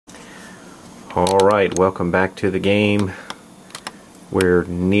Alright, welcome back to the game. We're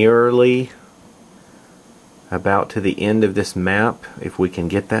nearly about to the end of this map. If we can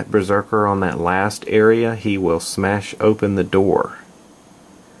get that berserker on that last area, he will smash open the door.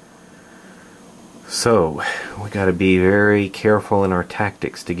 So, we got to be very careful in our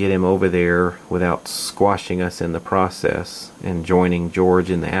tactics to get him over there without squashing us in the process and joining George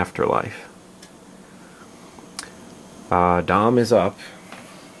in the afterlife. Dom is up.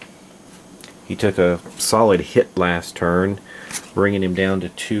 He took a solid hit last turn, bringing him down to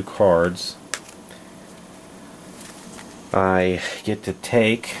 2 cards. I get to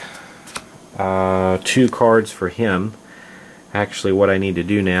take 2 cards for him. Actually, what I need to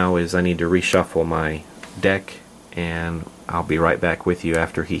do now is I need to reshuffle my deck, and I'll be right back with you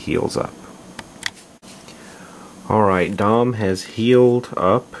after he heals up. Alright, Dom has healed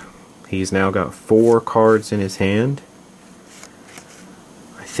up. He's now got 4 cards in his hand.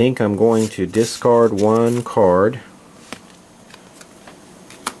 I think I'm going to discard 1 card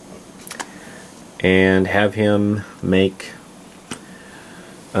and have him make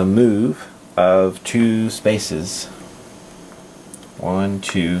a move of 2 spaces. 1,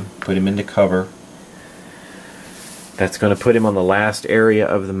 2, put him into cover. That's going to put him on the last area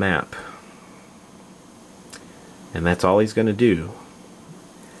of the map. And that's all he's going to do.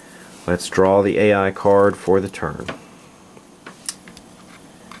 Let's draw the AI card for the turn.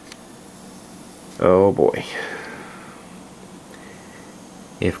 Oh boy.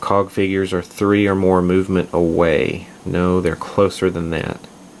 If cog figures are 3 or more movement away. No, they're closer than that.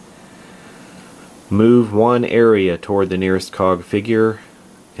 Move 1 area toward the nearest cog figure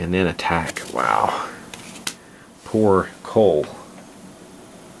and then attack. Wow. Poor Cole.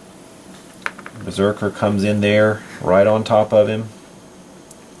 Berserker comes in there right on top of him.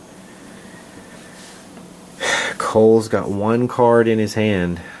 Cole's got 1 card in his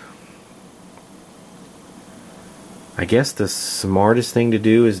hand. I guess the smartest thing to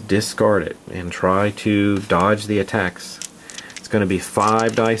do is discard it and try to dodge the attacks. It's going to be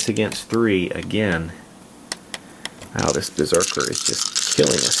 5 dice against 3 again. Wow, this berserker is just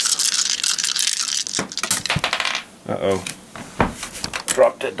killing us. Uh-oh.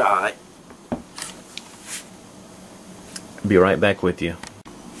 Dropped a die. Be right back with you.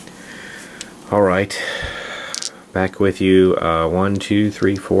 Alright. Back with you. 1, 2,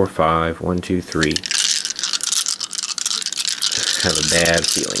 3, 4, 5. 1, 2, 3. Have a bad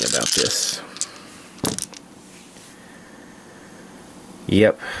feeling about this.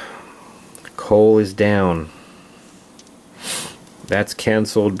 Yep. Cole is down. That's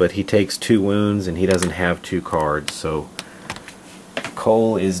cancelled, but he takes 2 wounds and he doesn't have 2 cards, so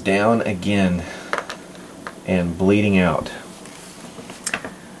Cole is down again and bleeding out.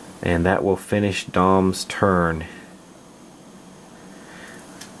 And that will finish Dom's turn.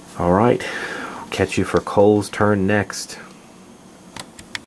 Alright, catch you for Cole's turn next.